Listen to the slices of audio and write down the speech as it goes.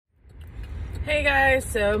Hey guys,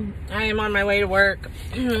 so I am on my way to work.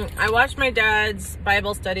 I watched my dad's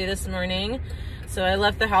Bible study this morning, so I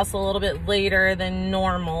left the house a little bit later than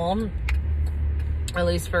normal, at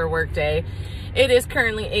least for a work day. It is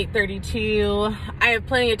currently 8:32. I have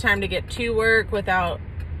plenty of time to get to work without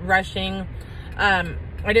rushing. I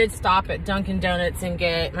did stop at Dunkin' Donuts and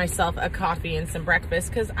get myself a coffee and some breakfast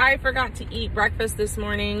because I forgot to eat breakfast this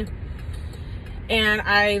morning, and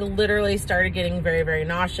I literally started getting very, very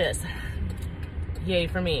nauseous. Yay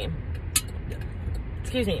for me.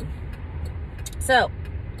 Excuse me. So,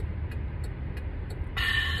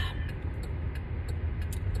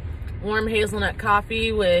 warm hazelnut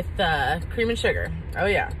coffee with cream and sugar. Oh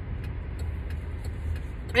yeah.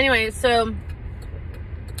 Anyway, so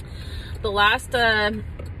the last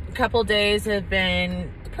couple days have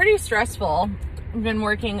been pretty stressful. I've been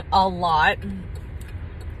working a lot.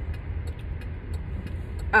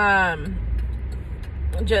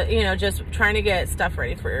 Just trying to get stuff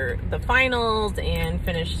ready for the finals and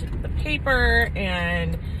finish the paper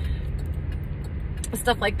and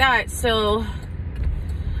stuff like that. So,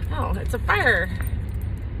 oh, it's a fire.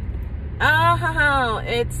 Oh,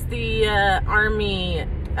 it's the army.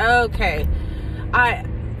 Okay.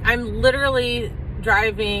 I'm literally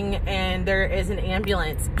driving and there is an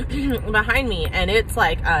ambulance behind me, and it's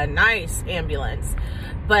like a nice ambulance,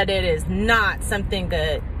 but it is not something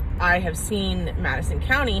that I have seen Madison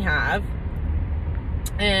County have.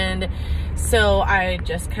 And so I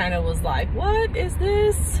just kind of was like, what is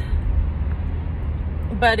this?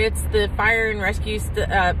 But it's the fire and rescue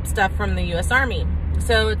stuff from the U.S. Army.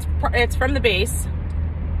 So it's from the base.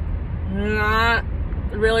 Not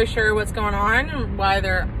really sure what's going on and why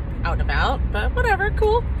they're out and about, but whatever,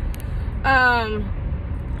 cool.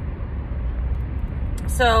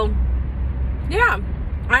 So yeah,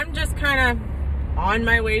 I'm just kind of on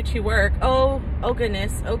my way to work. Oh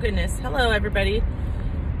goodness. Hello everybody.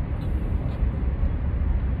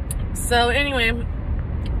 So anyway,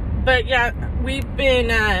 but yeah, we've been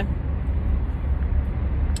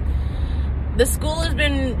the school has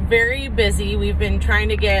been very busy. We've been trying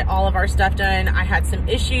to get all of our stuff done. I had some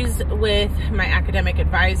issues with my academic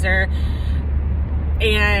advisor,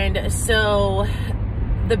 and so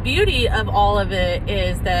the beauty of all of it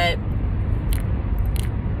is that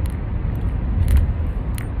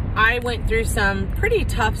I went through some pretty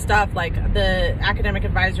tough stuff. Like, the academic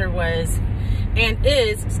advisor was and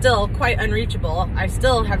is still quite unreachable. I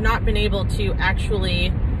still have not been able to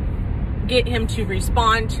actually get him to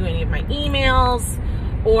respond to any of my emails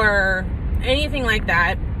or anything like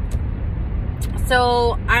that.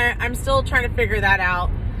 So I'm still trying to figure that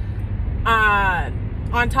out.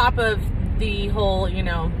 On top of the whole,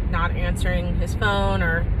 not answering his phone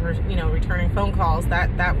or returning phone calls,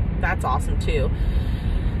 that's awesome too.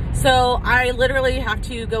 So I literally have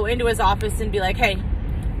to go into his office and be like, hey,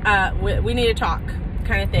 we need to talk,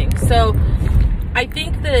 kind of thing. So I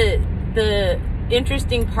think the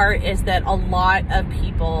interesting part is that a lot of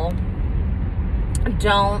people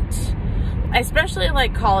don't, especially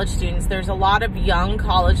like college students, there's a lot of young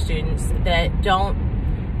college students that don't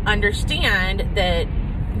understand that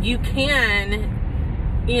you can,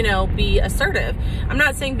 be assertive. I'm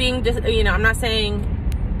not saying I'm not saying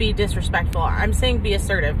be disrespectful. I'm saying be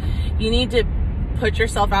assertive. You need to put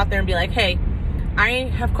yourself out there and be like, hey, I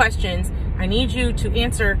have questions. I need you to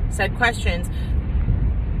answer said questions.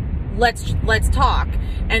 Let's talk.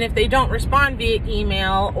 And if they don't respond via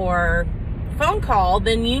email or phone call,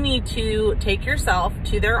 then you need to take yourself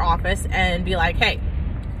to their office and be like, hey,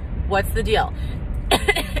 what's the deal?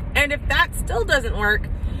 And if that still doesn't work,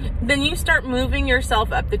 then you start moving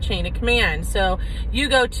yourself up the chain of command. So you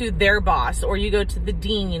go to their boss, or you go to the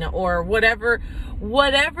dean, or whatever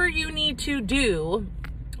you need to do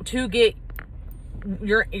to get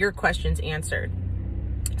your questions answered.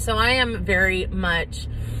 So I am very much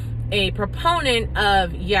a proponent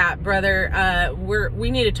of, yeah, brother, we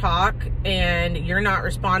need to talk, and you're not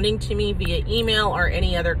responding to me via email or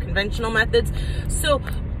any other conventional methods. So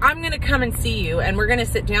I'm going to come and see you, and we're going to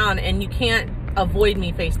sit down, and you can't avoid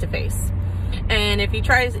me face to face. And if he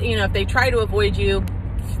tries, if they try to avoid you,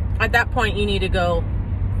 at that point you need to go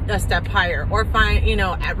a step higher, or find,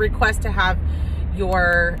 request to have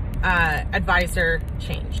your advisor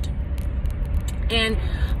changed. And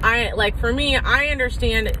for me, I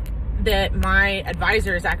understand that my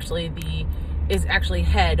advisor is actually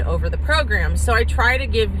head over the program. So I try to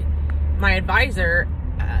give my advisor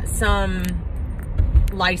some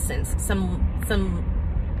license, some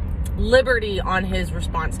liberty on his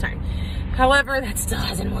response time. However, that still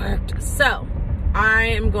hasn't worked. So I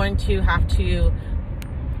am going to have to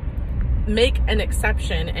make an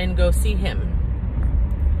exception and go see him.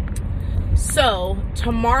 So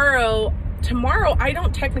tomorrow I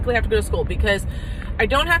don't technically have to go to school because I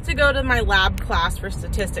don't have to go to my lab class for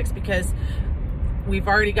statistics because we've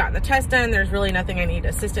already gotten the test done. There's really nothing I need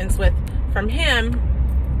assistance with from him.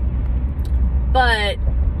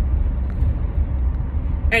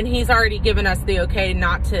 And he's already given us the okay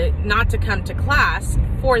not to come to class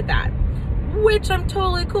for that, which I'm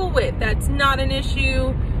totally cool with. That's not an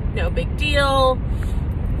issue, no big deal.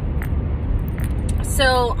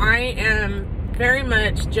 So I am very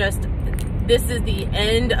much just, this is the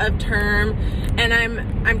end of term, and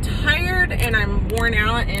I'm tired and I'm worn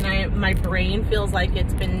out, and my brain feels like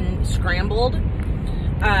it's been scrambled.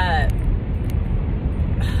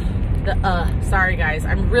 Sorry guys,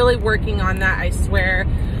 I'm really working on that, I swear.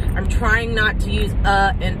 I'm trying not to use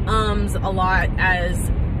and ums a lot as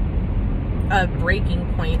a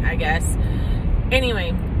breaking point, I guess.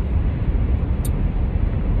 Anyway,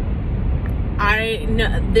 I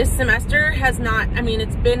know this semester has not, I mean,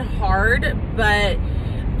 it's been hard, but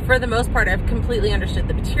for the most part, I've completely understood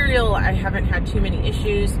the material. I haven't had too many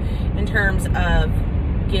issues in terms of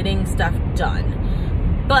getting stuff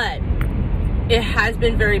done, but it has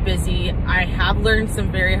been very busy. I have learned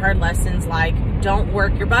some very hard lessons, like don't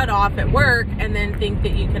work your butt off at work and then think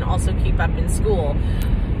that you can also keep up in school.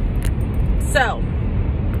 So,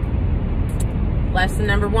 lesson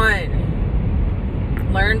number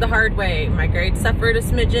 1, learn the hard way. My grades suffered a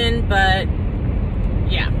smidgen, but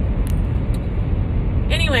yeah.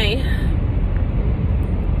 Anyway,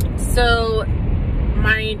 so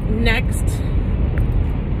my next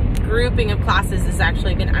grouping of classes is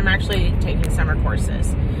I'm actually taking summer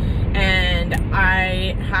courses, and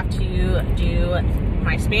I have to do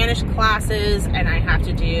my Spanish classes, and I have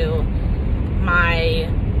to do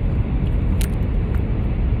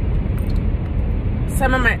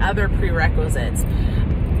some of my other prerequisites.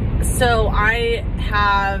 So I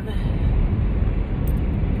have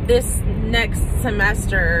this next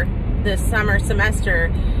semester, this summer semester,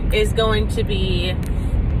 is going to be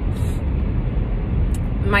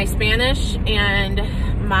my Spanish, and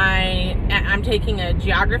I'm taking a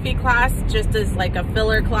geography class just as like a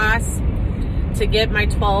filler class to get my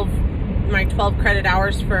 12 credit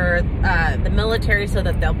hours for the military, so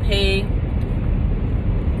that they'll pay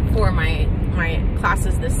for my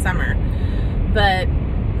classes this summer. But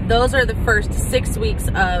those are the first 6 weeks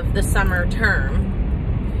of the summer term.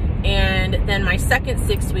 And then my second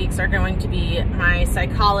 6 weeks are going to be my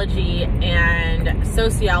psychology and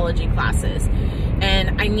sociology classes.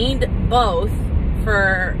 And I need both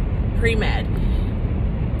for pre-med,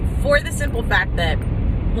 for the simple fact that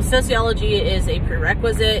sociology is a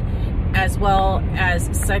prerequisite, as well as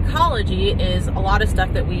psychology is a lot of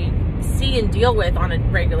stuff that we see and deal with on a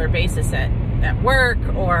regular basis at work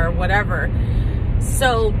or whatever.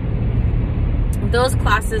 So those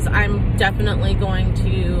classes I'm definitely going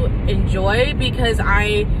to enjoy, because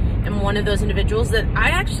I am one of those individuals that I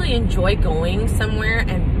actually enjoy going somewhere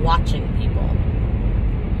and watching people.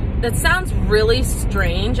 That sounds really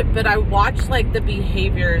strange, but I watch like the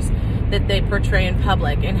behaviors that they portray in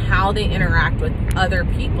public and how they interact with other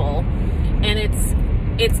people, and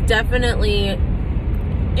it's definitely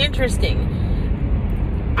interesting.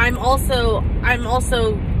 I'm also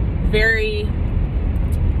very,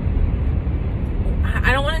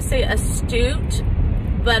 I don't want to say astute,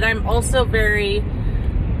 but I'm also very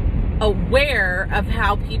aware of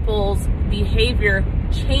how people's behavior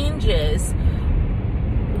changes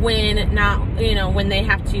when they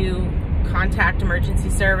have to contact emergency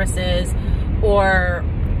services, or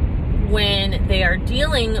when they are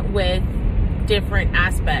dealing with different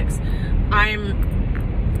aspects.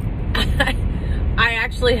 I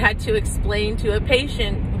actually had to explain to a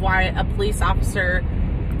patient why a police officer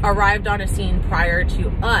arrived on a scene prior to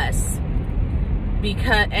us,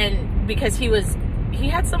 because he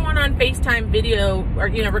had someone on FaceTime video, or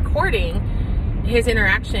recording his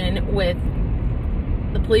interaction with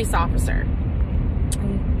the police officer.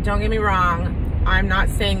 Don't get me wrong, I'm not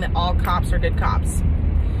saying that all cops are good cops.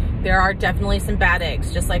 There are definitely some bad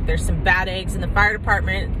eggs, just like there's some bad eggs in the fire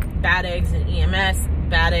department, bad eggs in EMS,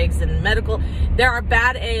 bad eggs in medical. There are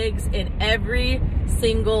bad eggs in every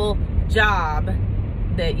single job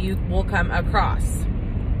that you will come across.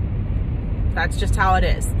 That's just how it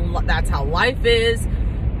is. That's how life is.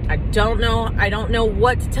 I don't know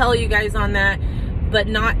what to tell you guys on that, but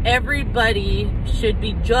not everybody should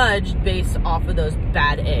be judged based off of those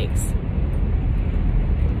bad eggs.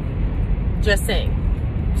 Just saying.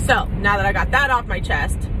 So, now that I got that off my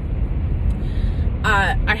chest,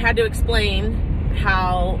 I had to explain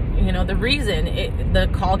how, the reason the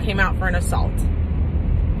call came out for an assault.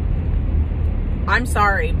 I'm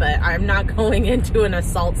sorry, but I'm not going into an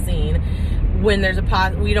assault scene when there's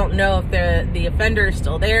we don't know if the offender is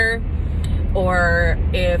still there, or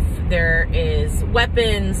if there is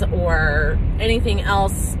weapons or anything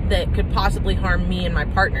else that could possibly harm me and my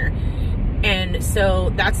partner. And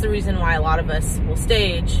so that's the reason why a lot of us will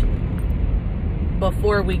stage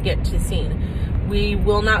before we get to scene. We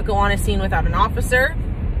will not go on a scene without an officer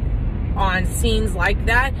on scenes like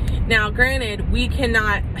that. Now, granted, we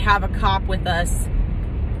cannot have a cop with us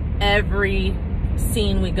every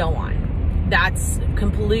scene we go on. That's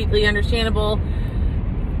completely understandable.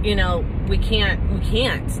 You know, we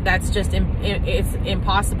can't. That's just, it's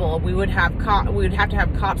impossible. We would have to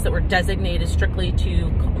have cops that were designated strictly to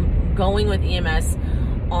going with EMS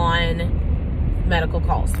on medical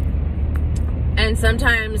calls. And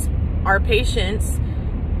sometimes our patients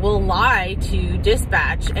will lie to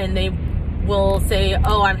dispatch, and they will say,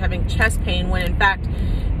 oh, I'm having chest pain, when in fact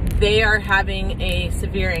they are having a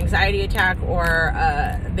severe anxiety attack, or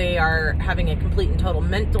they are having a complete and total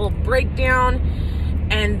mental breakdown.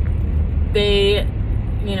 And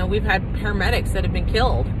you know, we've had paramedics that have been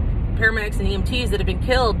killed, paramedics and EMTs that have been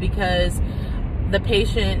killed because the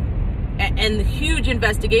patient, and the huge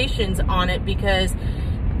investigations on it, because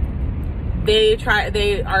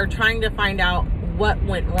they are trying to find out what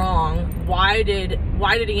went wrong. Why did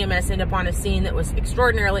EMS end up on a scene that was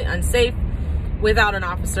extraordinarily unsafe without an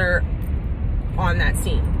officer on that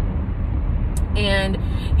scene? And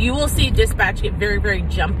you will see dispatch get very, very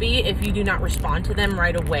jumpy if you do not respond to them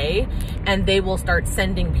right away, and they will start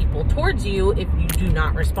sending people towards you if you do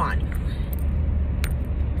not respond.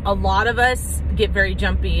 A lot of us get very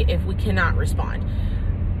jumpy if we cannot respond.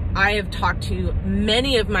 I have talked to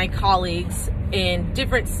many of my colleagues in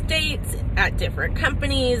different states at different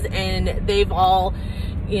companies, and they've all,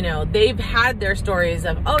 you know, they've had their stories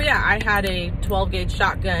of, oh yeah, I had a 12 gauge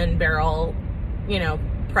shotgun barrel, you know,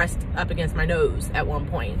 pressed up against my nose at one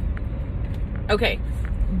point. Okay,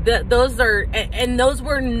 those were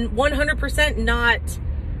 100% not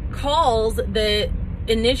calls that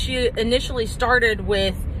initially started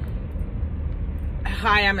with,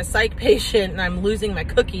 hi, I'm a psych patient and I'm losing my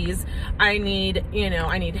cookies. I need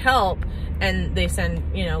help. And they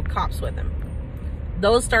send, you know, cops with them.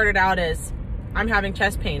 Those started out as, I'm having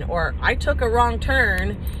chest pain, or I took a wrong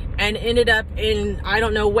turn and ended up in I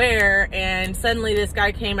don't know where, and suddenly this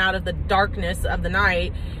guy came out of the darkness of the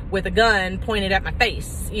night with a gun pointed at my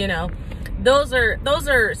face. You know, those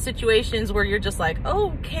are situations where you're just like,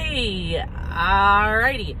 okay,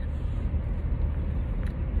 alrighty.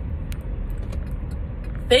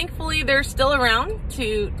 Thankfully, they're still around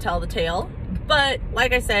to tell the tale, but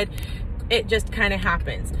like I said, it just kind of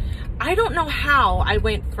happens. I don't know how I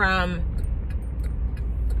went from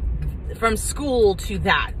school to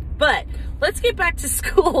that, but let's get back to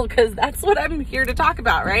school, because that's what I'm here to talk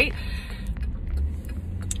about, right?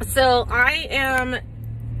 So I am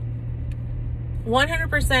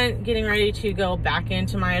 100% getting ready to go back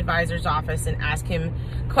into my advisor's office and ask him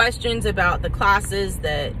questions about the classes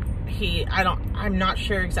that I'm not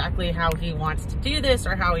sure exactly how he wants to do this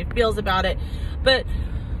or how he feels about it, but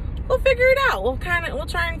we'll figure it out. We'll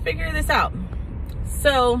try and figure this out.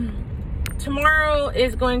 So tomorrow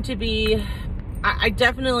is going to be, I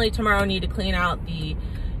definitely tomorrow need to clean out the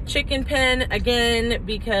chicken pen again,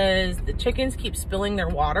 because the chickens keep spilling their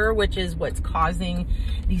water, which is what's causing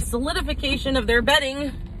the solidification of their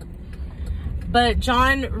bedding. But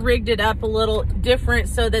John rigged it up a little different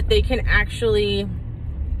so that they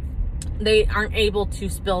aren't able to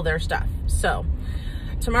spill their stuff. So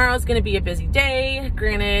tomorrow is going to be a busy day.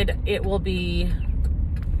 Granted, it will be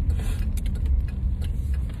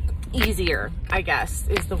easier, I guess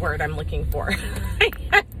is the word I'm looking for. I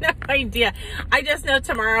have no idea. I just know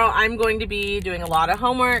tomorrow I'm going to be doing a lot of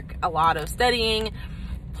homework, a lot of studying.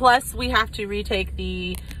 Plus we have to retake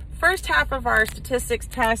the first half of our statistics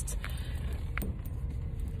test.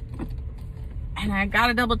 And I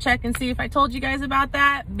gotta double check and see if I told you guys about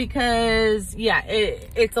that, because yeah,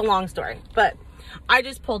 it's a long story. But I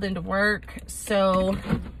just pulled into work, so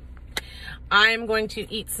I'm going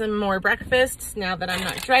to eat some more breakfast now that I'm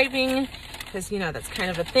not driving, because you know that's kind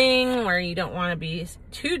of a thing where you don't want to be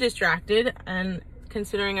too distracted. And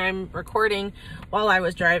considering I'm recording while I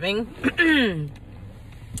was driving,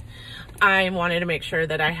 I wanted to make sure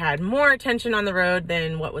that I had more attention on the road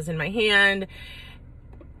than what was in my hand.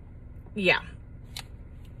 Yeah.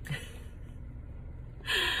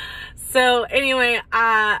 So anyway,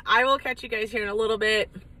 I will catch you guys here in a little bit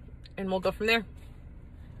and we'll go from there.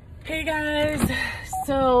 Hey guys,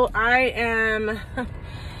 so I am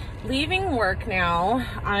leaving work now.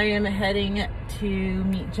 I am heading to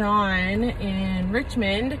meet John in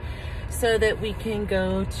Richmond so that we can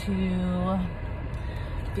go to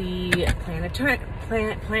the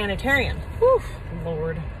planetarium. Whew,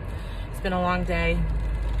 Lord, it's been a long day.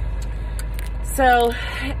 So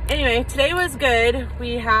anyway, today was good.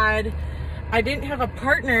 I didn't have a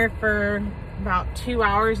partner for about 2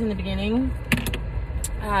 hours in the beginning.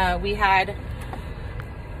 I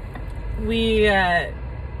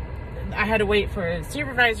had to wait for a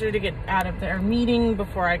supervisor to get out of their meeting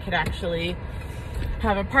before I could actually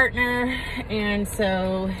have a partner. And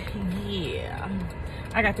so, yeah,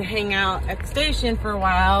 I got to hang out at the station for a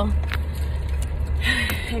while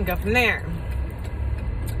and go from there.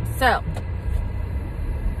 So,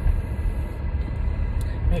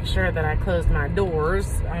 make sure that I closed my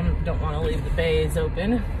doors. I don't want to leave the bays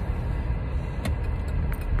open.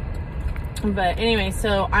 But anyway,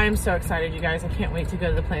 so I'm so excited, you guys. I can't wait to go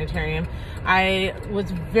to the planetarium. I was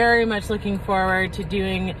very much looking forward to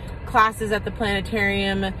doing classes at the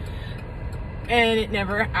planetarium, and it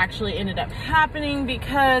never actually ended up happening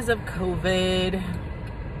because of COVID.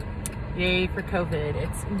 Yay for COVID.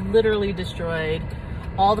 It's literally destroyed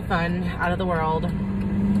all the fun out of the world.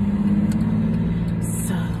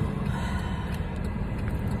 So,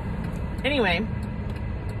 anyway,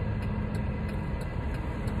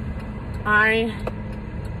 I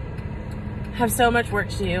have so much work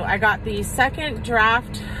to do. I got the second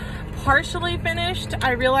draft partially finished.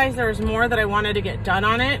 I realized there was more that I wanted to get done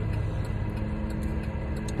on it.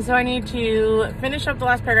 So I need to finish up the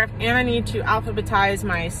last paragraph, and I need to alphabetize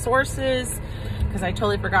my sources, because I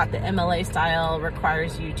totally forgot the MLA style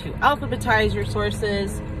requires you to alphabetize your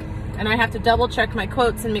sources. And I have to double check my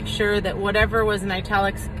quotes and make sure that whatever was in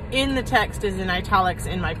italics in the text is in italics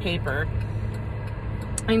in my paper,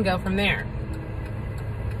 and go from there.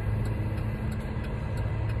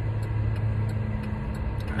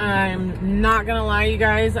 I'm not gonna lie, you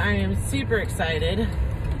guys, I am super excited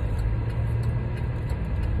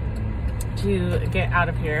to get out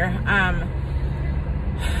of here.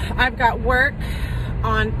 I've got work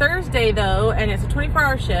on Thursday though, and it's a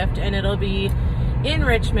 24-hour shift, and it'll be in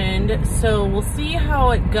Richmond, so we'll see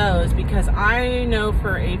how it goes, because I know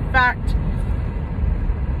for a fact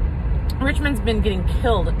Richmond's been getting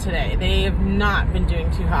killed today. They have not been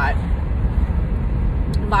doing too hot.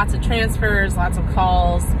 Lots of transfers, lots of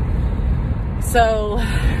calls. So,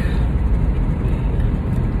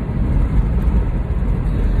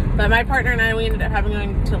 but my partner and I, we ended up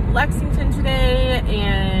going to Lexington today,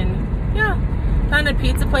 and yeah, found a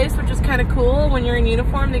pizza place, which was kind of cool. When you're in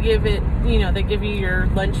uniform, they give it, you know, they give you your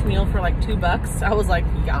lunch meal for like $2. I was like,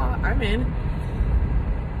 yeah, I'm in.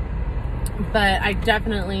 But I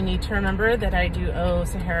definitely need to remember that I do owe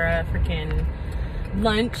Sahara freaking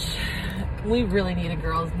lunch. We really need a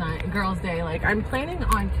girls' day. Like, I'm planning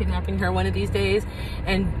on kidnapping her one of these days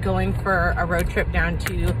and going for a road trip down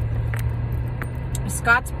to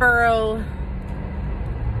Scottsboro.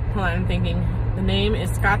 Hold on, I'm thinking. The name is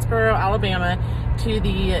Scottsboro, Alabama, to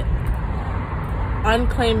the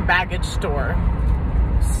unclaimed baggage store.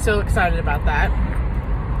 So excited about that.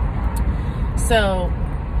 So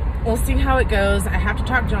we'll see how it goes. I have to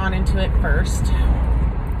talk John into it first.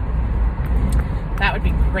 That would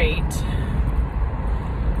be great.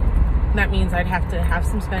 That means I'd have to have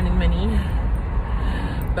some spending money,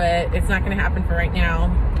 but it's not going to happen for right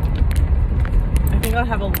now. I think I'll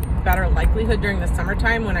have a better likelihood during the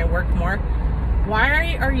summertime when I work more.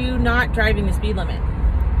 Why are you not driving the speed limit?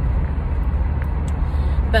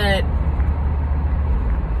 But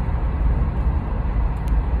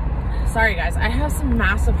sorry guys, I have some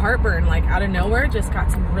massive heartburn, like out of nowhere, just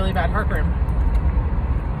got some really bad heartburn.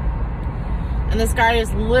 And this guy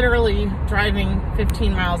is literally driving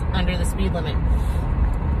 15 miles under the speed limit.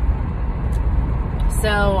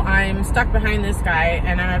 So I'm stuck behind this guy,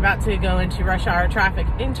 and I'm about to go into rush hour traffic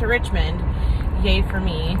into Richmond. Yay for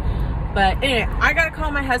me. But anyway, I gotta call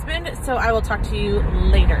my husband, so I will talk to you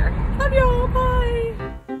later. Love y'all, bye.